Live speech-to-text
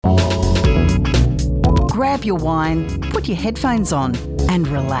grab your wine, put your headphones on and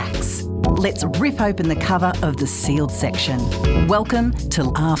relax. Let's rip open the cover of the sealed section. Welcome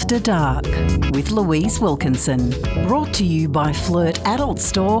to After Dark with Louise Wilkinson. Brought to you by Flirt Adult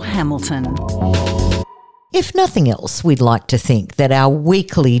Store, Hamilton. If nothing else, we'd like to think that our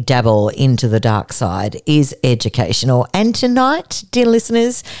weekly dabble into the dark side is educational. And tonight, dear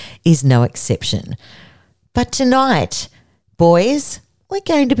listeners, is no exception. But tonight, boys, we're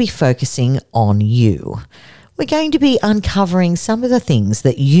going to be focusing on you. We're going to be uncovering some of the things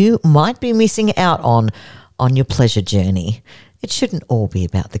that you might be missing out on your pleasure journey. It shouldn't all be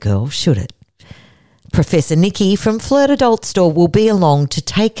about the girls, should it? Professor Nicky from Flirt Adult Store will be along to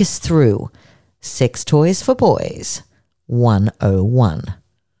take us through Sex Toys for Boys 101.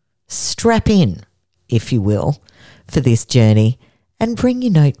 Strap in, if you will, for this journey and bring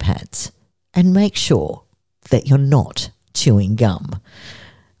your notepads and make sure that you're not chewing gum.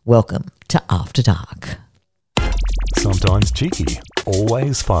 Welcome to After Dark. Sometimes cheeky,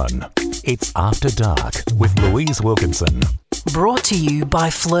 always fun. It's After Dark with Louise Wilkinson. Brought to you by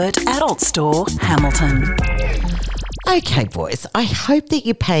Flirt Adult Store, Hamilton. Okay, boys, I hope that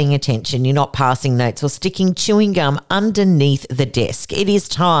you're paying attention. You're not passing notes or sticking chewing gum underneath the desk. It is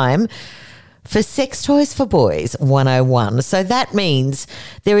time for Sex Toys for Boys 101. So that means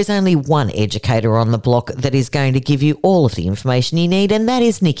there is only one educator on the block that is going to give you all of the information you need, and that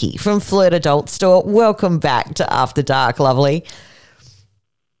is Nicky from Flirt Adult Store. Welcome back to After Dark, lovely.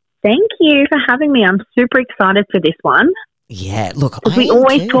 Thank you for having me. I'm super excited for this one. Yeah, look, we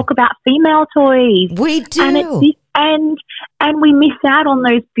always talk about female toys. We do. And we miss out on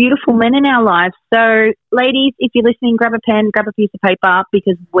those beautiful men in our lives. So, ladies, if you're listening, grab a pen, grab a piece of paper,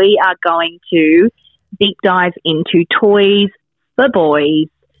 because we are going to deep dive into toys for boys.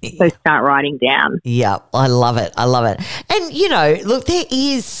 So start writing down. Yeah, I love it. I love it. And, you know, look, there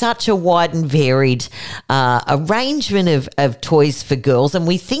is such a wide and varied arrangement of toys for girls. And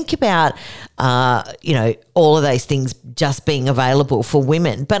we think about, all of those things just being available for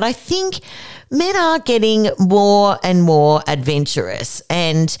women. But I think men are getting more and more adventurous.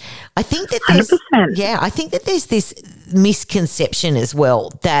 And I think that there's this misconception as well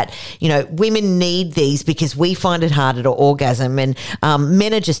that, you know, women need these because we find it harder to orgasm, and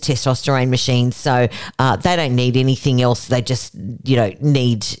men are just testosterone machines, so they don't need anything else. They just, you know,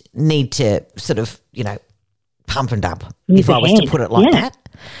 need to sort of, you know, pump and dump, if I was to put it like that.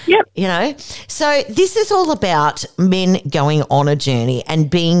 Yep. You know, so this is all about men going on a journey and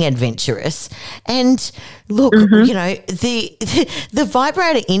being adventurous. And look, you know, the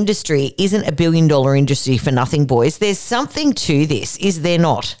vibrator industry isn't a $1 billion industry for nothing, boys. There's something to this, is there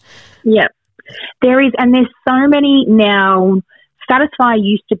not? Yeah, there is. And there's so many now. Satisfy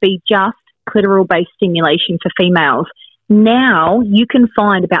used to be just clitoral-based stimulation for females. Now you can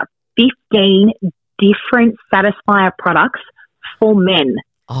find about 15 different Satisfier products for men.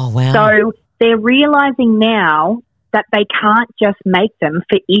 Oh, wow. So they're realising now that they can't just make them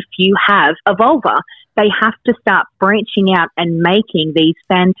for if you have a vulva. They have to start branching out and making these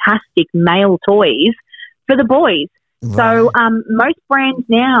fantastic male toys for the boys. Right. So most brands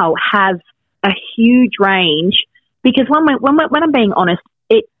now have a huge range, because when I'm being honest,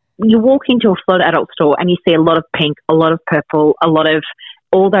 you walk into a Flirt Adult Store and you see a lot of pink, a lot of purple, a lot of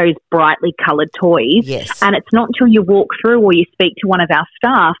all those brightly coloured toys. Yes. And it's not until you walk through or you speak to one of our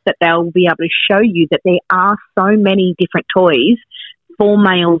staff that they'll be able to show you that there are so many different toys for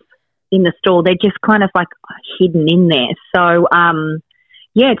males in the store. They're just kind of like hidden in there. So,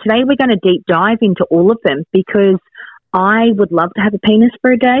 today we're going to deep dive into all of them, because I would love to have a penis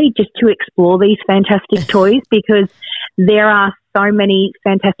for a day just to explore these fantastic toys, because there are so many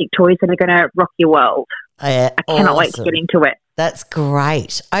fantastic toys that are going to rock your world. I cannot wait to get into it. That's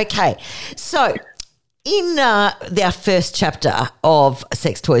great. Okay, so in our first chapter of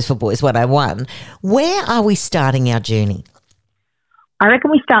Sex Toys for Boys 101, where are we starting our journey? I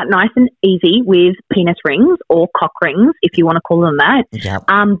reckon we start nice and easy with penis rings, or cock rings, if you want to call them that. Yep.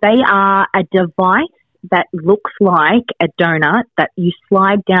 They are a device that looks like a donut that you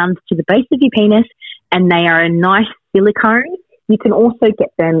slide down to the base of your penis, and they are a nice silicone. You can also get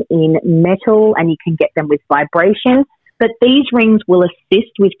them in metal, and you can get them with vibration. But these rings will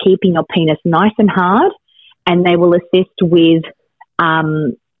assist with keeping your penis nice and hard, and they will assist with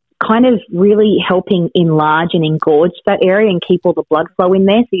kind of really helping enlarge and engorge that area and keep all the blood flow in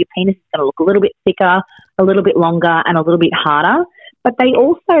there. So your penis is going to look a little bit thicker, a little bit longer, and a little bit harder. But they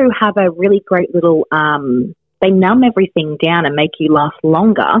also have a really great little, they numb everything down and make you last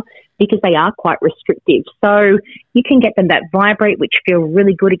longer, because they are quite restrictive. So you can get them that vibrate, which feel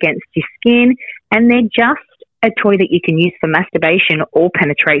really good against your skin, and they're just a toy that you can use for masturbation or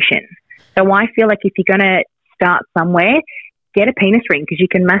penetration. So I feel like if you're going to start somewhere, get a penis ring, because you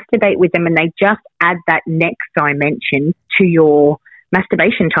can masturbate with them and they just add that next dimension to your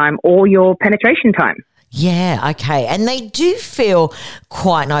masturbation time or your penetration time. Yeah, okay. And they do feel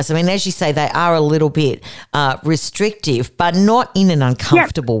quite nice. I mean, as you say, they are a little bit restrictive, but not in an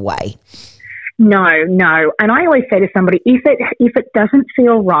uncomfortable way. No. And I always say to somebody, if it doesn't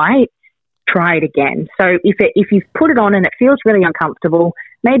feel right, try it again. So if you've put it on and it feels really uncomfortable,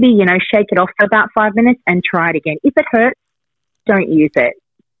 maybe, shake it off for about 5 minutes and try it again. If it hurts, don't use it.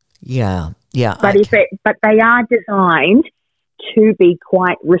 Yeah. But but they are designed to be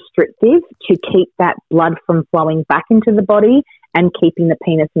quite restrictive to keep that blood from flowing back into the body and keeping the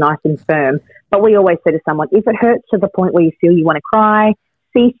penis nice and firm. But we always say to someone, if it hurts to the point where you feel you want to cry,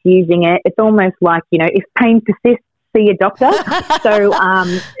 cease using it. It's almost like, if pain persists, see a doctor. So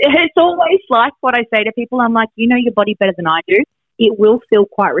it's always like what I say to people. I'm like, you know your body better than I do. It will feel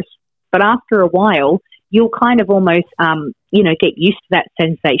quite but after a while, you'll kind of almost, get used to that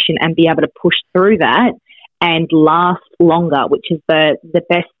sensation and be able to push through that and last longer, which is the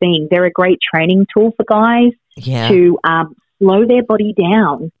best thing. They're a great training tool for guys to slow their body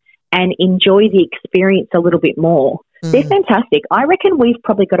down and enjoy the experience a little bit more. They're fantastic. I reckon we've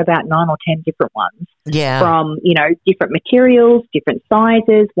probably got about 9 or 10 different ones from, different materials, different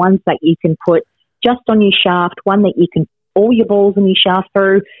sizes, ones that you can put just on your shaft, one that you can all your balls in your shaft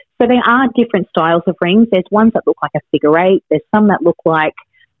through. So there are different styles of rings. There's ones that look like a figure eight. There's some that look like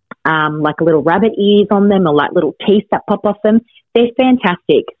little rabbit ears on them or like little teeth that pop off them. They're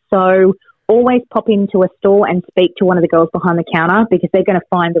fantastic. So always pop into a store and speak to one of the girls behind the counter because they're going to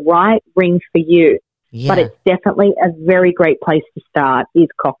find the right ring for you. Yeah. But it's definitely a very great place to start is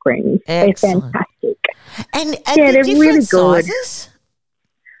cock rings. Excellent. They're fantastic. And they're really good. Sizes?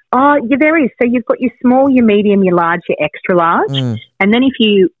 Oh, yeah, there is. So you've got your small, your medium, your large, your extra large. And then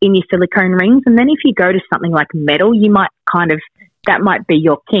in your silicone rings, and then if you go to something like metal, you might that might be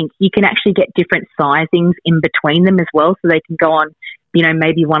your kink. You can actually get different sizings in between them as well. So they can go on,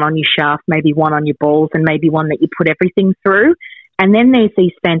 maybe one on your shaft, maybe one on your balls, and maybe one that you put everything through. And then there's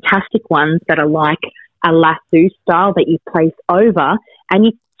these fantastic ones that are like a lasso style that you place over, and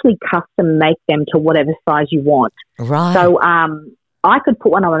you actually custom make them to whatever size you want. Right. So I could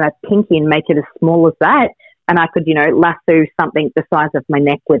put one on a pinky and make it as small as that, and I could, lasso something the size of my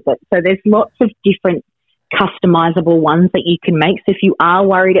neck with it. So there's lots of different customizable ones that you can make. So if you are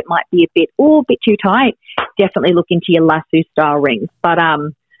worried it might be a bit too tight, definitely look into your lasso style rings. But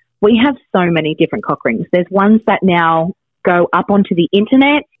we have so many different cock rings. There's ones that now go up onto the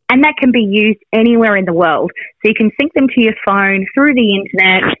internet, and that can be used anywhere in the world. So you can sync them to your phone through the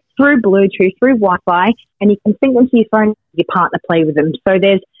internet, through Bluetooth, through Wi-Fi, and you can sync them to your phone and your partner play with them. So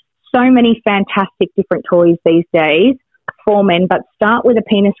there's so many fantastic different toys these days for men, but start with a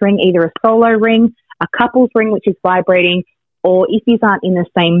penis ring, either a solo ring, a couple's ring, which is vibrating, or if you aren't in the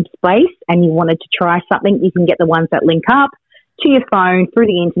same space and you wanted to try something, you can get the ones that link up to your phone through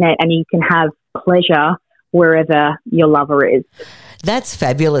the internet, and you can have pleasure wherever your lover is. That's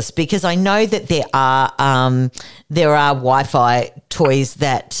fabulous, because I know that there are Wi-Fi toys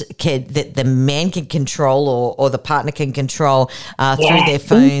that the man can control or the partner can control through their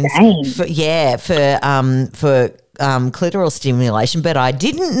phones. For clitoral stimulation, but I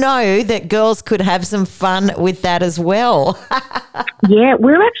didn't know that girls could have some fun with that as well. Yeah,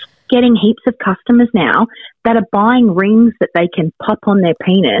 we're actually getting heaps of customers now that are buying rings that they can pop on their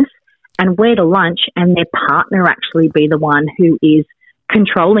penis and wear to lunch, and their partner actually be the one who is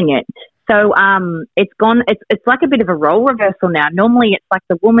controlling it. So it's like a bit of a role reversal now. Normally it's like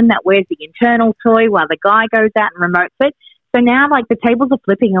the woman that wears the internal toy while the guy goes out and remotes it. So now, like, the tables are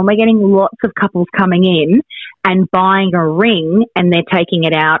flipping and we're getting lots of couples coming in and buying a ring, and they're taking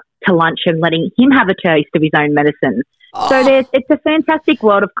it out to lunch and letting him have a taste of his own medicine. Oh. So it's a fantastic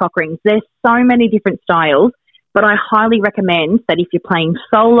world of cock rings. There's so many different styles, but I highly recommend that if you're playing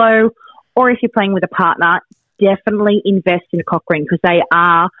solo or if you're playing with a partner, definitely invest in a cock ring, because they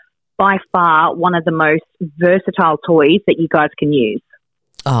are by far one of the most versatile toys that you guys can use.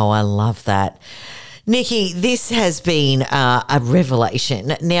 Oh, I love that. Nicky, this has been a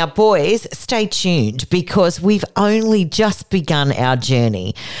revelation. Now, boys, stay tuned, because we've only just begun our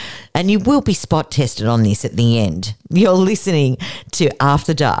journey, and you will be spot tested on this at the end. You're listening to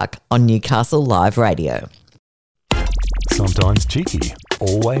After Dark on Newcastle Live Radio. Sometimes cheeky,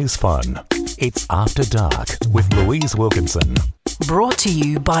 always fun. It's After Dark with Louise Wilkinson. Brought to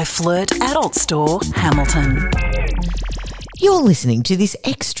you by Flirt Adult Store, Hamilton. You're listening to this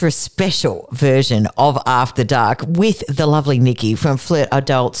extra special version of After Dark with the lovely Nicky from Flirt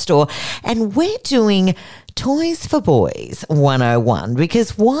Adult Store, and we're doing Toys for Boys 101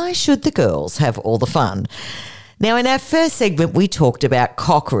 because why should the girls have all the fun? Now, in our first segment, we talked about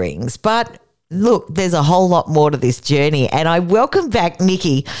cock rings, but look, there's a whole lot more to this journey, and I welcome back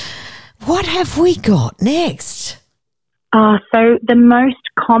Nicky. What have we got next? So the most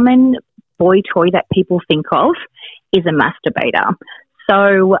common boy toy that people think of is a masturbator.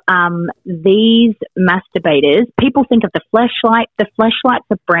 So these masturbators, people think of the fleshlight. The fleshlight's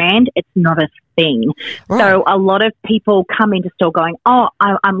a brand. It's not a thing. Right. So a lot of people come into store going, oh,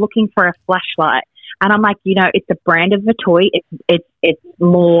 I'm looking for a flashlight. And I'm like, it's a brand of a toy. It's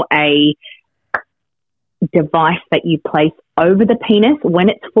more a device that you place over the penis when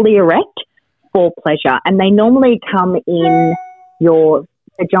it's fully erect for pleasure. And they normally come in your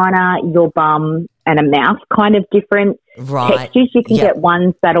vagina, your bum, and a mouth, kind of different textures. You can get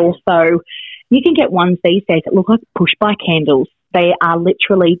ones these days that look like push-by candles. They are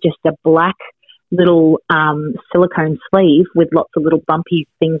literally just a black little silicone sleeve with lots of little bumpy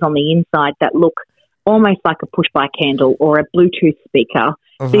things on the inside that look almost like a push-by candle or a Bluetooth speaker.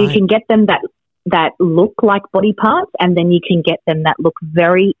 Right. So you can get them that look like body parts, and then you can get them that look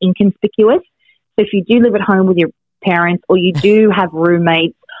very inconspicuous. So if you do live at home with your parents, or you do have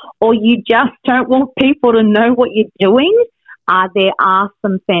roommates, or you just don't want people to know what you're doing, there are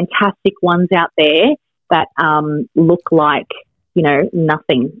some fantastic ones out there that look like,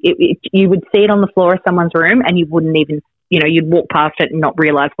 nothing. You would see it on the floor of someone's room and you wouldn't even, you'd walk past it and not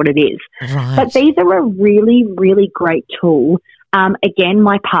realise what it is. Right. But these are a really, really great tool. Again,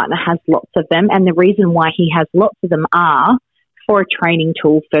 my partner has lots of them, and the reason why he has lots of them are for a training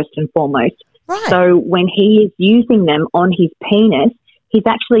tool first and foremost. Right. So when he is using them on his penis, he's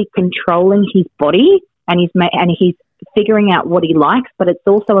actually controlling his body, and he's figuring out what he likes, but it's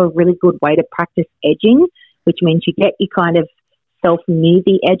also a really good way to practice edging, which means you get your kind of self near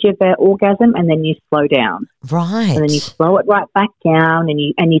the edge of an orgasm, and then you slow down. Right. And then you slow it right back down, and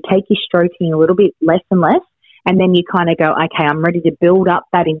you take your stroking a little bit less and less, and then you kind of go, okay, I'm ready to build up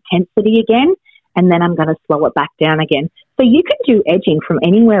that intensity again, and then I'm going to slow it back down again. So you can do edging from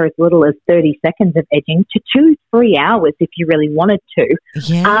anywhere as little as 30 seconds of edging to 2-3 hours if you really wanted to.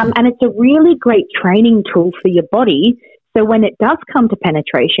 Yeah. And it's a really great training tool for your body. So when it does come to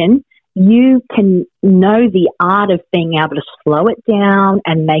penetration, you can know the art of being able to slow it down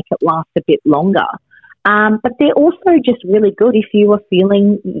and make it last a bit longer. But they're also just really good if you are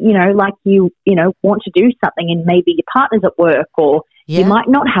feeling, like you want to do something and maybe your partner's at work, or you might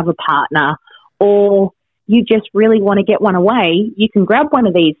not have a partner, or you just really want to get one away. You can grab one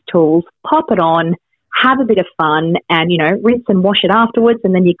of these tools, pop it on, have a bit of fun, and, rinse and wash it afterwards,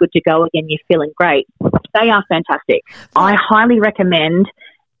 and then you're good to go again. You're feeling great. They are fantastic. I highly recommend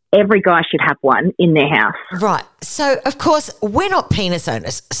every guy should have one in their house. Right. So, of course, we're not penis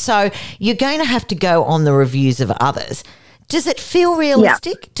owners, so you're going to have to go on the reviews of others. Does it feel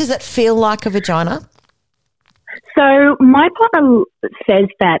realistic? Yeah. Does it feel like a vagina? So my partner says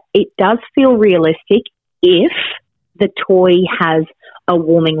that it does feel realistic if the toy has a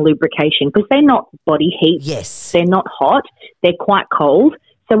warming lubrication, because they're not body heat. Yes. They're not hot. They're quite cold.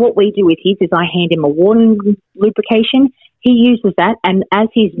 So what we do with his is I hand him a warming lubrication. He uses that, and as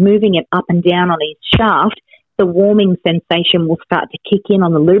he's moving it up and down on his shaft, the warming sensation will start to kick in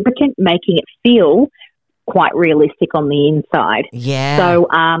on the lubricant, making it feel quite realistic on the inside. Yeah. So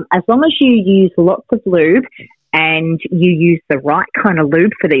as long as you use lots of lube and you use the right kind of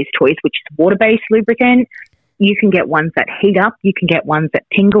lube for these toys, which is water-based lubricant, you can get ones that heat up, you can get ones that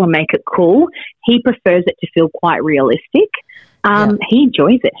tingle and make it cool. He prefers it to feel quite realistic. He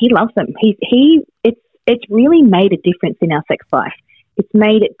enjoys it. He loves them. It's really made a difference in our sex life. It's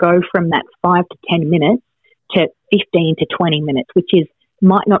made it go from that 5 to 10 minutes to 15 to 20 minutes, which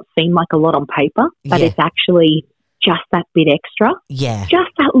might not seem like a lot on paper, but it's actually just that bit extra. Yeah.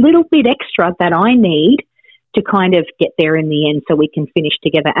 Just that little bit extra that I need to kind of get there in the end so we can finish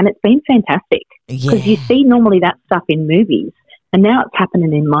together. And it's been fantastic because you see normally that stuff in movies, and now it's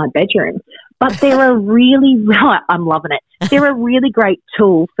happening in my bedroom. But they're I'm loving it. They're a really great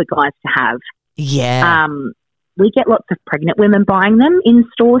tool for guys to have. Yeah. We get lots of pregnant women buying them in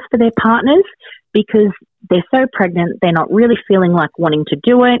stores for their partners because they're so pregnant, they're not really feeling like wanting to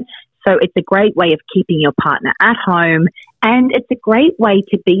do it. So it's a great way of keeping your partner at home, and it's a great way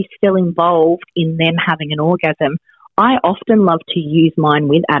to be still involved in them having an orgasm. I often love to use mine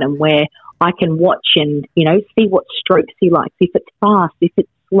with Adam, where I can watch and, see what strokes he likes, if it's fast, if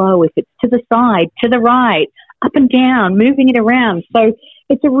it's slow, if it's to the side, to the right, up and down, moving it around. So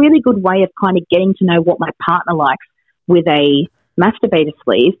it's a really good way of kind of getting to know what my partner likes with a masturbator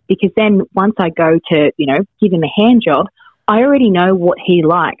sleeve, because then once I go to, give him a hand job, I already know what he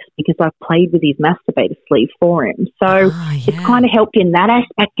likes because I've played with his masturbator sleeve for him. So it's kind of helped in that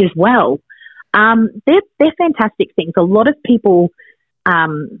aspect as well. They're fantastic things. A lot of people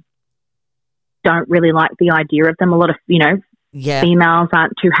don't really like the idea of them. A lot of, females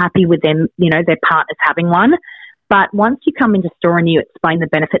aren't too happy with them, their partners having one. But once you come into store and you explain the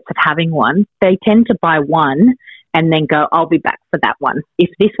benefits of having one, they tend to buy one and then go, I'll be back for that one.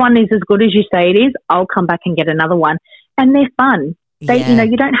 If this one is as good as you say it is, I'll come back and get another one. And they're fun.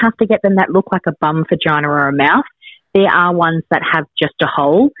 You don't have to get them that look like a bum vagina or a mouth. There are ones that have just a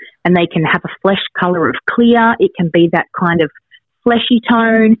hole, and they can have a flesh colour of clear. It can be that kind of fleshy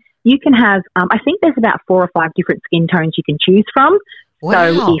tone. You can have, I think there's about 4 or 5 different skin tones you can choose from.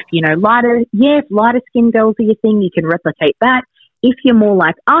 Wow. So if lighter skin girls are your thing, you can replicate that. If you're more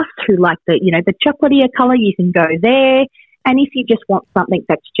like us who like the chocolatier colour, you can go there. And if you just want something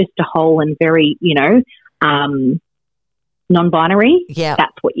that's just a hole and very, non-binary,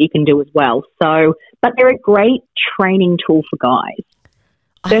 that's what you can do as well. So, but they're a great training tool for guys.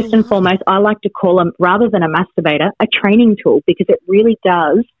 First and foremost, I like to call them, rather than a masturbator, a training tool, because it really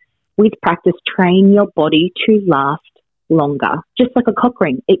does, with practice, train your body to last longer. Just like a cock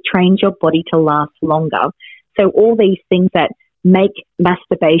ring, it trains your body to last longer. So all these things that make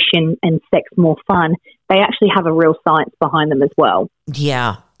masturbation and sex more fun, they actually have a real science behind them as well.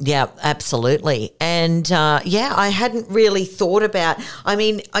 Yeah, absolutely. And, I hadn't really thought about,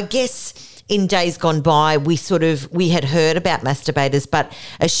 I guess in days gone by, we had heard about masturbators, but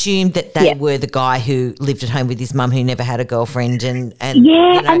assumed that they were the guy who lived at home with his mum who never had a girlfriend. And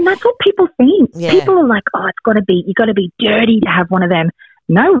and that's what people think. Yeah. People are like, oh, you got to be dirty to have one of them.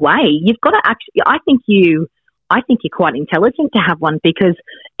 No way. You've got to actually, I think you're quite intelligent to have one, because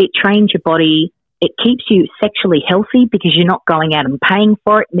it trains your body. It keeps you sexually healthy because you're not going out and paying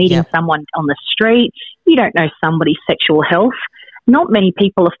for it, meeting someone on the street. You don't know somebody's sexual health. Not many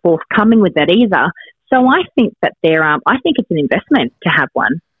people are forthcoming with that either. So I think that I think it's an investment to have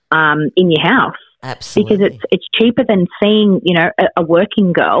one in your house. Absolutely. Because it's cheaper than seeing, a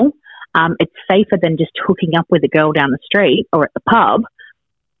working girl. It's safer than just hooking up with a girl down the street or at the pub.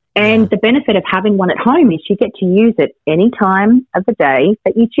 And the benefit of having one at home is you get to use it any time of the day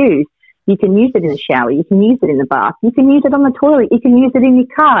that you choose. You can use it in the shower. You can use it in the bath. You can use it on the toilet. You can use it in your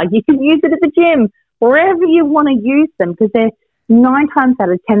car. You can use it at the gym, wherever you want to use them, because they're 9 times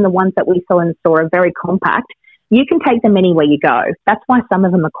out of 10, the ones that we sell in the store are very compact. You can take them anywhere you go. That's why some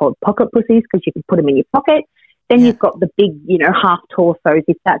of them are called pocket pussies, because you can put them in your pocket. Then you've got the big, half torsos.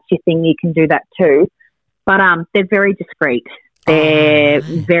 If that's your thing, you can do that too. But they're very discreet. They're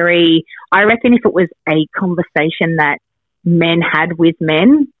very, I reckon if it was a conversation that men had with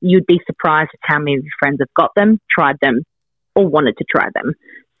men, you'd be surprised at how many of your friends have got them, tried them, or wanted to try them.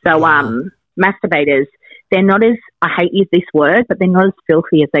 So masturbators, they're not as, I hate use this word, but they're not as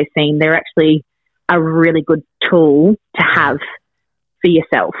filthy as they seem. They're actually a really good tool to have for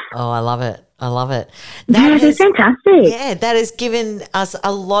yourself. Oh, I love it. They're fantastic. Yeah, that has given us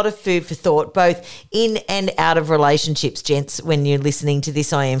a lot of food for thought, both in and out of relationships, gents, when you're listening to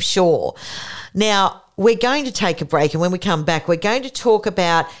this, I am sure. Now, we're going to take a break, and when we come back, we're going to talk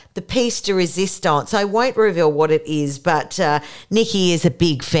about the piece de resistance. I won't reveal what it is, but Nicky is a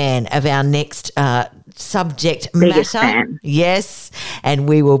big fan of our next subject Biggest matter. Fan. Yes, and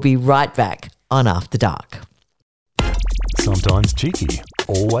we will be right back on After Dark. Sometimes cheeky,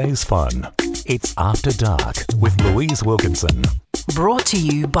 always fun. It's After Dark with Louise Wilkinson. Brought to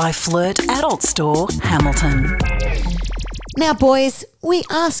you by Flirt Adult Store, Hamilton. Now, boys, we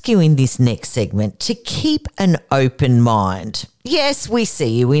ask you in this next segment to keep an open mind. Yes, we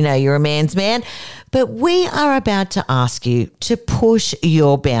see you. We know you're a man's man. But we are about to ask you to push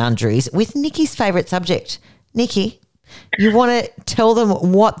your boundaries with Nicky's favourite subject. Nicky, you want to tell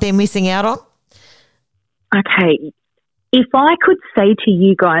them what they're missing out on? Okay. If I could say to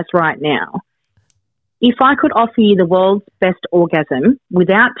you guys right now, if I could offer you the world's best orgasm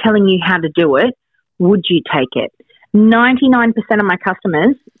without telling you how to do it, would you take it? 99% of my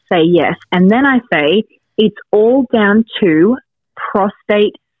customers say yes. And then I say it's all down to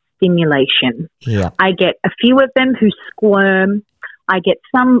prostate stimulation. Yeah. I get a few of them who squirm. I get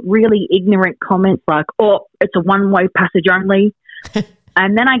some really ignorant comments like, oh, it's a one-way passage only.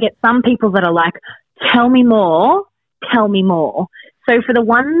 And then I get some people that are like, tell me more. Tell me more. So for the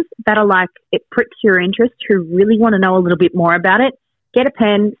ones that are like, it pricks your interest, who really want to know a little bit more about it, get a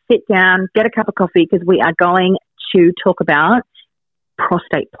pen, sit down, get a cup of coffee, because we are going to talk about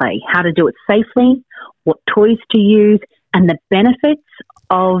prostate play, how to do it safely, what toys to use, and the benefits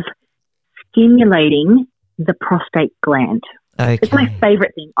of stimulating the prostate gland. Okay. It's my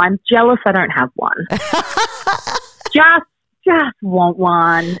favourite thing. I'm jealous I don't have one. just want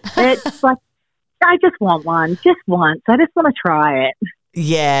one. It's like, I just want one, just once. I just want to try it.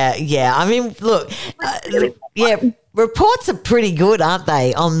 Yeah. I mean, look, reports are pretty good, aren't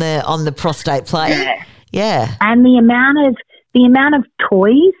they, on the prostate play? Yeah. And the amount of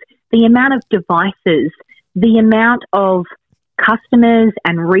toys, the amount of devices, the amount of customers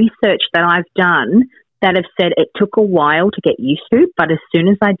and research that I've done that have said it took a while to get used to, but as soon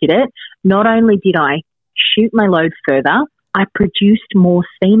as I did it, not only did I shoot my load further, I produced more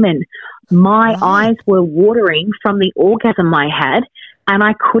semen. My eyes were watering from the orgasm I had, and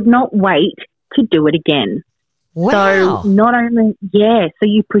I could not wait to do it again. Wow. So not only, so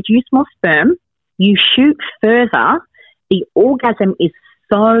you produce more sperm, you shoot further, the orgasm is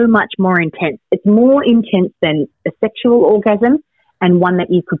so much more intense. It's more intense than a sexual orgasm and one that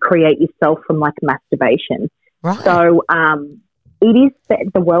you could create yourself from like masturbation. Right. So it is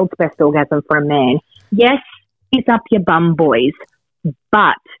the world's best orgasm for a man. Yes, it's up your bum, boys,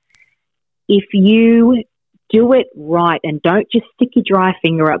 but if you do it right and don't just stick your dry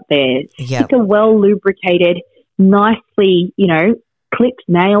finger up there, stick a well lubricated, nicely, clipped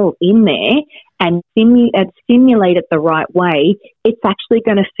nail in there and stimulate it the right way, it's actually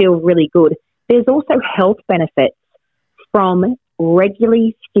going to feel really good. There's also health benefits from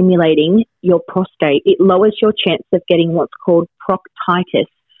regularly stimulating your prostate. It lowers your chance of getting what's called proctitis,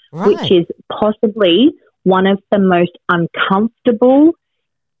 which is possibly one of the most uncomfortable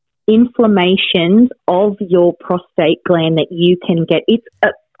inflammations of your prostate gland that you can get. It's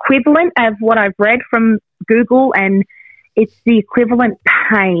equivalent of what I've read from Google, and it's the equivalent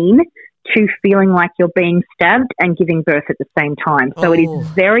pain to feeling like you're being stabbed and giving birth at the same time. So it is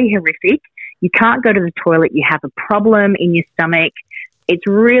very horrific. You can't go to the toilet. You have a problem in your stomach. It's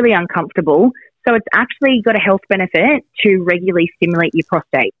really uncomfortable. So it's actually got a health benefit to regularly stimulate your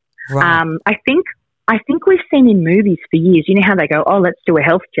prostate. Right. I think we've seen in movies for years, you know how they go, let's do a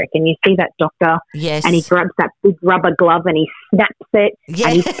health check, and you see that doctor and he grabs that big rubber glove and he snaps it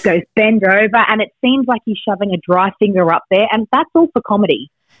and he goes bend over, and it seems like he's shoving a dry finger up there, and that's all for comedy.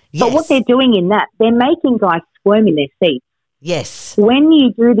 Yes. But what they're doing in that, they're making guys squirm in their seats. Yes. When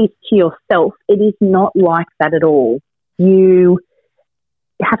you do this to yourself, it is not like that at all. You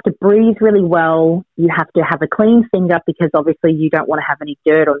have to breathe really well. You have to have a clean finger because obviously you don't want to have any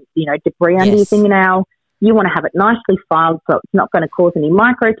dirt or debris under your fingernail. You want to have it nicely filed so it's not going to cause any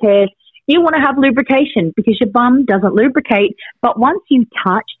micro tears. You want to have lubrication because your bum doesn't lubricate. But once you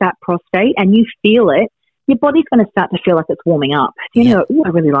touch that prostate and you feel it, your body's going to start to feel like it's warming up. I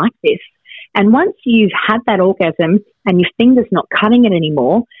really like this. And once you've had that orgasm and your finger's not cutting it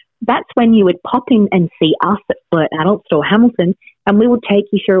anymore, that's when you would pop in and see us at Flirt Adult Store Hamilton, and we will take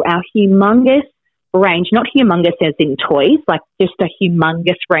you through our humongous range, not humongous as in toys, like just a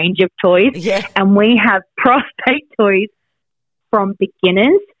humongous range of toys. Yeah. And we have prostate toys from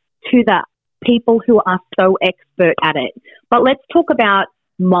beginners to the people who are so expert at it. But let's talk about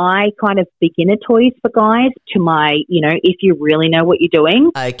my kind of beginner toys for guys to my, if you really know what you're doing,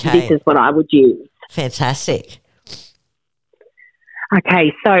 this is what I would use. Fantastic.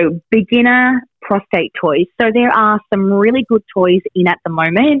 Okay, so beginner prostate toys. So there are some really good toys in at the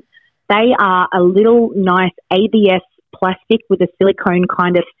moment. They are a little nice ABS plastic with a silicone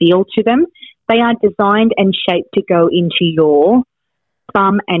kind of feel to them. They are designed and shaped to go into your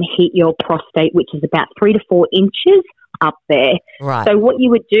thumb and hit your prostate, which is about 3 to 4 inches up there. Right. So what you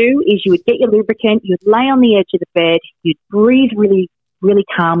would do is you would get your lubricant, you'd lay on the edge of the bed, you'd breathe really, really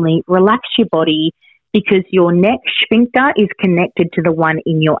calmly, relax your body because your neck sphincter is connected to the one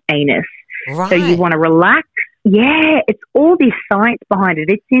in your anus. Right. So you want to relax. Yeah, it's all this science behind it.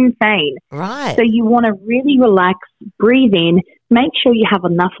 It's insane. Right. So you want to really relax, breathe in, make sure you have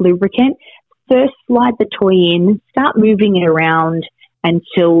enough lubricant. First, slide the toy in, start moving it around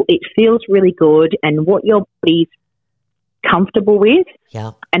until it feels really good and what your body's comfortable with.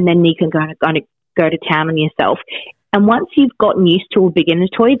 Yeah. And then you can go to town on yourself. And once you've gotten used to a beginner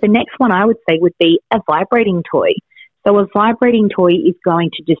toy, the next one I would say would be a vibrating toy. So a vibrating toy is going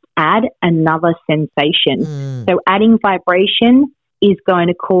to just add another sensation. So adding vibration is going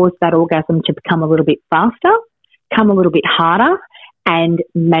to cause that orgasm to become a little bit faster, come a little bit harder, and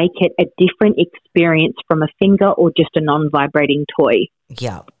make it a different experience from a finger or just a non-vibrating toy.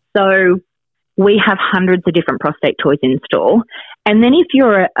 Yeah. So we have hundreds of different prostate toys in store. And then if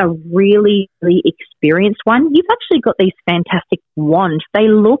you're a really, really experienced one, you've actually got these fantastic wands. They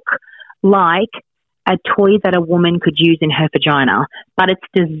look like a toy that a woman could use in her vagina, but it's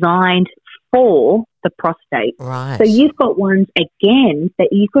designed for the prostate. Right. So you've got ones, again, that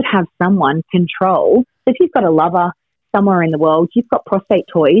you could have someone control So if you've got a lover somewhere in the world, you've got prostate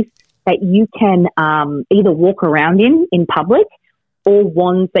toys that you can either walk around in public, or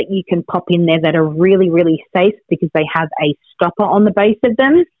ones that you can pop in there that are really, really safe because they have a stopper on the base of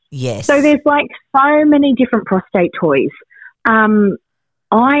them. Yes. So there's like so many different prostate toys. I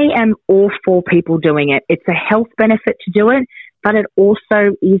am all for people doing it. It's a health benefit to do it, but it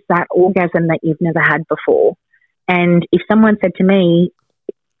also is that orgasm that you've never had before. And if someone said to me,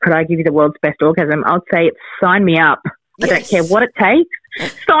 could I give you the world's best orgasm? I'd say, sign me up. I don't care what it takes.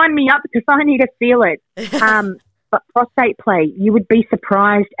 Sign me up because I need to feel it. But prostate play, you would be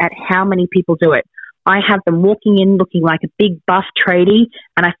surprised at how many people do it. I have them walking in looking like a big buff tradie,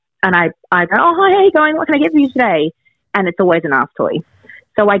 and I go, oh, hi, how you going? What can I get for you today? And it's always an ass toy.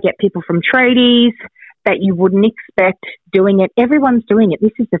 So I get people from tradies that you wouldn't expect doing it. Everyone's doing it.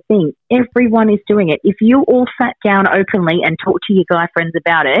 This is the thing. Everyone is doing it. If you all sat down openly and talked to your guy friends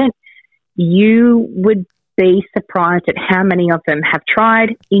about it, you would be surprised at how many of them have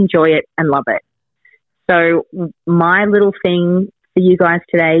tried, enjoy it, and love it. So my little thing for you guys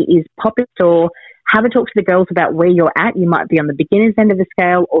today is pop in store, have a talk to the girls about where you're at. You might be on the beginner's end of the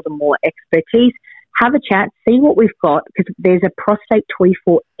scale or the more expertise. Have a chat, see what we've got, because there's a prostate toy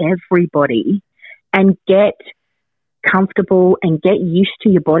for everybody, and get comfortable and get used to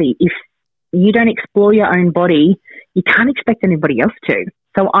your body. If you don't explore your own body, you can't expect anybody else to.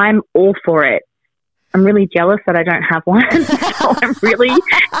 So I'm all for it. I'm really jealous that I don't have one. So I'm really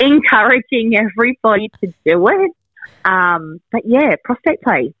encouraging everybody to do it. But yeah, prostate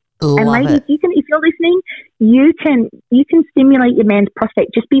play. Love and ladies, it. you can, if you're listening, you can stimulate your man's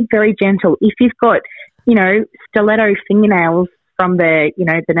prostate. Just be very gentle. If you've got, stiletto fingernails from the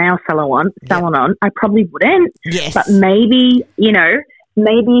nail salon on, I probably wouldn't. Yes. But maybe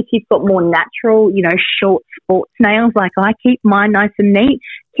if you've got more natural, short sports nails, like I keep mine nice and neat,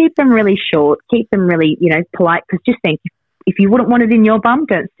 keep them really short, keep them really, polite, because just think, if you wouldn't want it in your bum,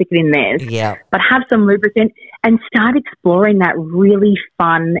 don't stick it in theirs. Yeah. But have some lubricant and start exploring that really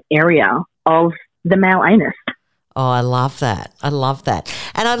fun area of the male anus. Oh, I love that. I love that.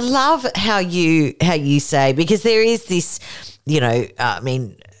 And I love how you say, because there is this, I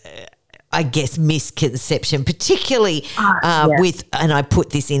guess misconception, particularly with, and I put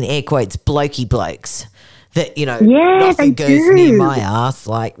this in air quotes, blokey blokes, that, nothing goes near my ass,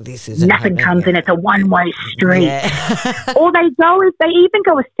 like this is nothing comes in, it's a one-way street. Yeah. Or they even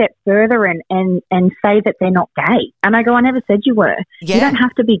go a step further and say that they're not gay. And I go, I never said you were. Yeah. You don't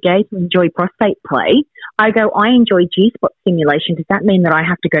have to be gay to enjoy prostate play. I go, I enjoy G-spot stimulation. Does that mean that I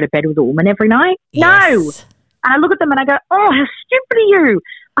have to go to bed with a woman every night? Yes. No. And I look at them and I go, oh, how stupid are you?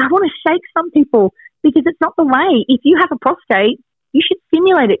 I want to shake some people because it's not the way. If you have a prostate, you should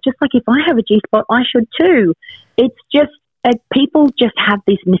stimulate it. Just like if I have a G-spot, I should too. It's just people just have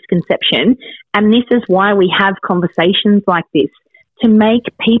this misconception, and this is why we have conversations like this, to make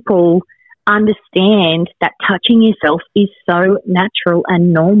people understand that touching yourself is so natural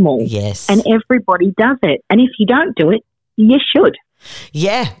and normal. Yes. And everybody does it. And if you don't do it, you should.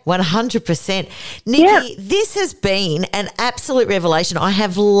 Yeah, 100%. Nicky, This has been an absolute revelation. I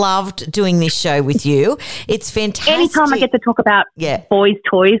have loved doing this show with you. It's fantastic. Anytime I get to talk about boys'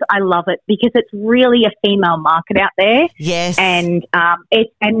 toys, I love it because it's really a female market out there. Yes. And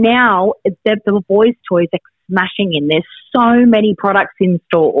now the boys' toys are smashing in. There's so many products in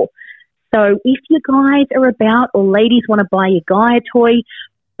store. So if you guys are about, or ladies want to buy your guy a toy,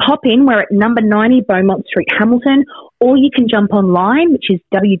 pop in. We're at number 90 Beaumont Street, Hamilton, or you can jump online, which is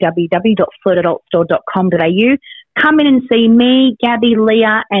www.flirtadultstore.com.au. Come in and see me, Gabby,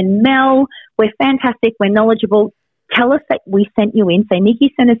 Leah, and Mel. We're fantastic. We're knowledgeable. Tell us that we sent you in. Say,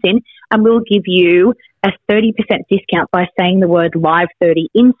 Nicky sent us in, and we'll give you a 30% discount by saying the word Live 30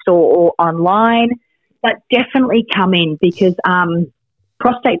 in store or online. But definitely come in because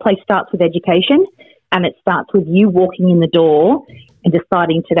prostate play starts with education, and it starts with you walking in the door and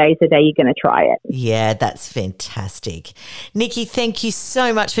deciding today's the day you're going to try it. Yeah, that's fantastic. Nicky, thank you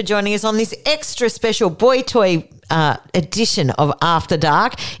so much for joining us on this extra special boy toy edition of After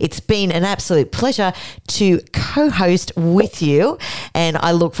Dark. It's been an absolute pleasure to co-host with you, and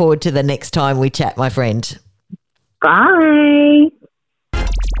I look forward to the next time we chat, my friend. Bye.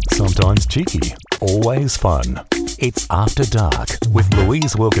 Sometimes cheeky, always fun. It's After Dark with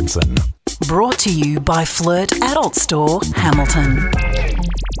Louise Wilkinson. Brought to you by Flirt Adult Store, Hamilton.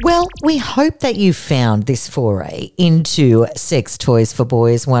 Well, we hope that you found this foray into Sex Toys for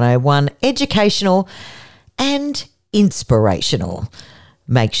Boys 101 educational and inspirational.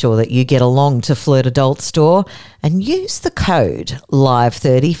 Make sure that you get along to Flirt Adult Store and use the code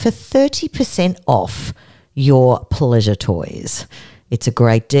LIVE30 for 30% off your pleasure toys. It's a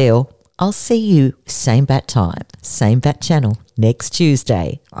great deal. I'll see you same bat time, same bat channel next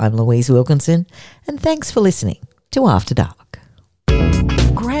Tuesday. I'm Louise Wilkinson, and thanks for listening to After Dark.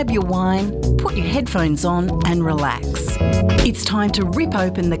 Grab your wine, put your headphones on and relax. It's time to rip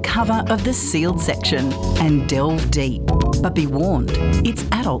open the cover of the sealed section and delve deep. But be warned, it's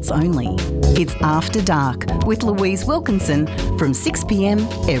adults only. It's After Dark with Louise Wilkinson from 6 p.m.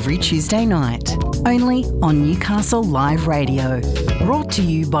 every Tuesday night. Only on Newcastle Live Radio. Brought to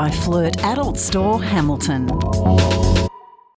you by Flirt Adult Store, Hamilton.